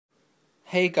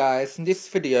Hey guys, in this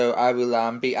video I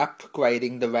will be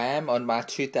upgrading the RAM on my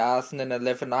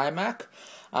 2011 iMac.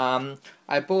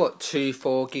 I bought two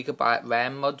 4GB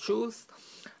RAM modules.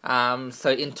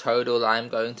 So in total I'm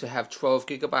going to have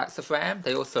 12GB of RAM.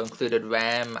 They also included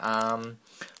RAM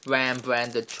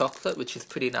branded chocolate, which is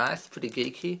pretty nice, pretty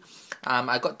geeky.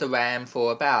 I got the RAM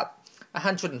for about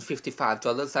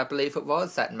 $155, I believe it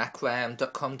was, at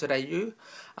macram.com.au,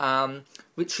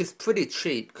 which is pretty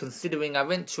cheap considering I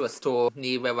went to a store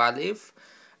near where I live,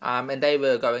 and they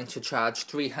were going to charge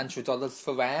 $300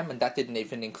 for RAM, and that didn't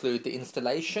even include the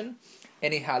installation.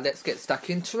 Anyhow, let's get stuck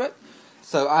into it.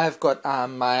 So I've got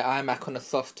my iMac on a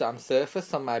soft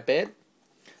surface on my bed.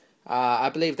 I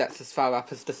believe that's as far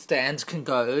up as the stand can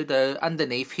go.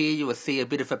 Underneath here you will see a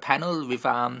bit of a panel with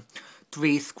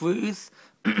 3 screws.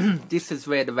 This is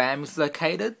where the RAM is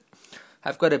located.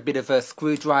 I've got a bit of a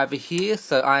screwdriver here,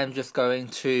 so I'm just going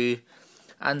to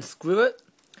unscrew it.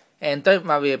 And don't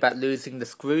worry about losing the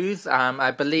screws. I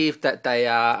believe that they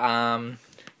are,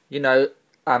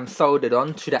 soldered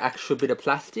onto the actual bit of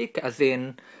plastic, as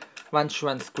in, once you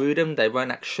unscrew them, they won't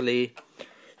actually,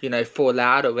 fall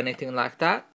out or anything like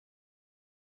that.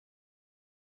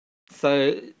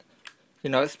 So,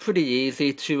 it's pretty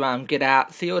easy to get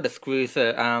out. See, all the screws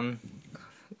are,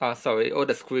 all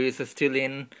the screws are still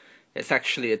in. It's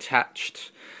actually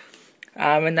attached.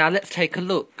 And now let's take a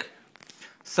look.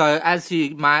 So as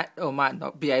you might or might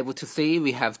not be able to see,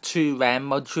 we have 2 RAM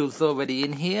modules already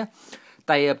in here.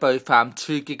 They are both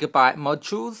 2GB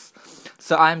modules.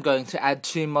 So I'm going to add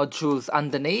 2 modules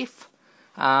underneath.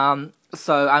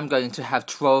 So I'm going to have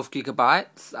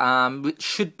 12GB, which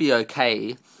should be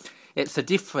okay. It's a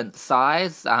different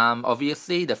size,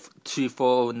 obviously, the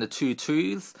 2.4 and the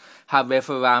 2.2s.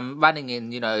 However, running in,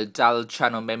 dual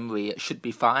channel memory, it should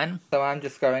be fine. So I'm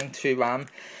just going to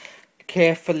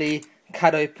carefully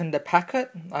cut open the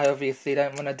packet. I obviously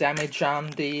don't want to damage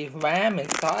the RAM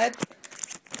inside.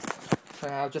 So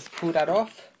I'll just pull that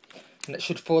off, and it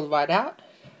should fall right out.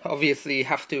 Obviously, you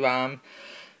have to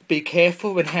be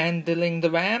careful when handling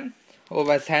the RAM.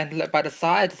 Always handle it by the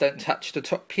sides, don't touch the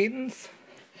top pins.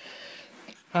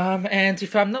 And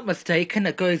if I'm not mistaken,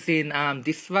 it goes in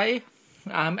this way.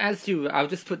 I'll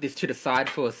just put this to the side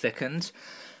for a second.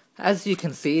 As you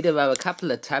can see, there are a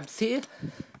couple of tabs here,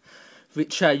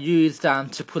 which are used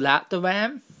to pull out the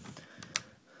RAM.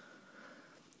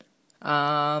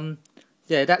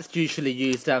 Yeah, that's usually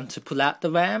used to pull out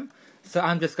the RAM. So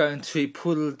I'm just going to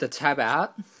pull the tab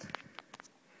out.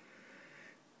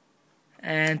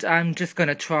 And I'm just going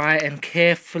to try and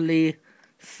carefully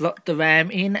slot the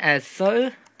RAM in as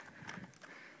so.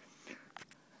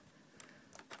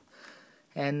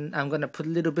 And I'm going to put a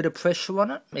little bit of pressure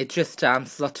on it. It just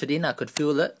slotted in, I could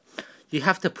feel it. You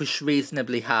have to push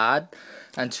reasonably hard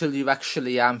until you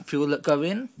actually feel it go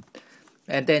in.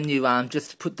 And then you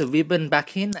just put the ribbon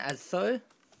back in as so.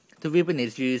 The ribbon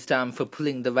is used for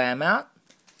pulling the RAM out.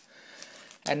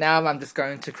 And now I'm just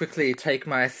going to quickly take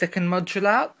my second module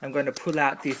out. I'm going to pull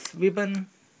out this ribbon.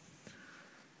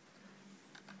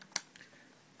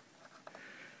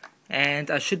 And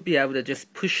I should be able to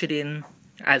just push it in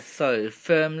as so,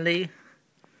 firmly.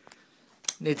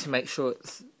 Need to make sure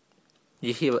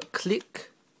you hear it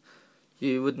click.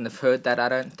 You wouldn't have heard that, I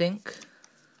don't think.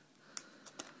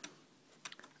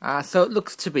 So it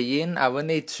looks to be in. I will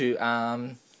need to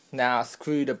now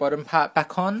screw the bottom part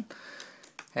back on.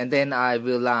 And then I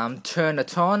will turn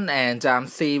it on and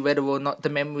see whether or not the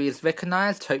memory is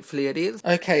recognized. Hopefully it is.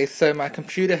 Okay, so my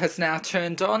computer has now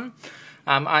turned on.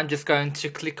 I'm just going to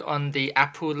click on the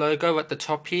Apple logo at the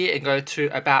top here and go to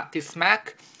About This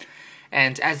Mac.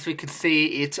 And as we can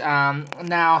see, it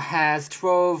now has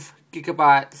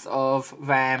 12GB of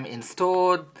RAM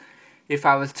installed. If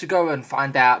I was to go and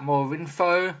find out more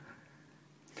info,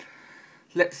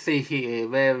 let's see here,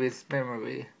 where is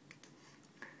memory?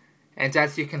 And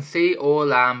as you can see, all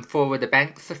 4 of the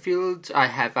banks are filled. I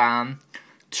have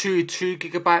 2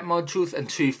 2GB modules and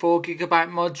 2 4GB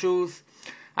modules.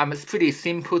 It's pretty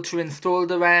simple to install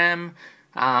the RAM.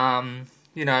 I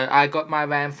got my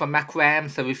RAM from Macram,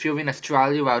 so if you're in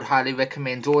Australia, I would highly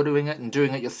recommend ordering it and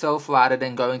doing it yourself rather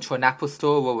than going to an Apple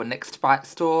store or a NextByte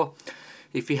store.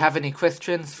 If you have any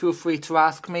questions, feel free to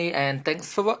ask me, and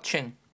thanks for watching.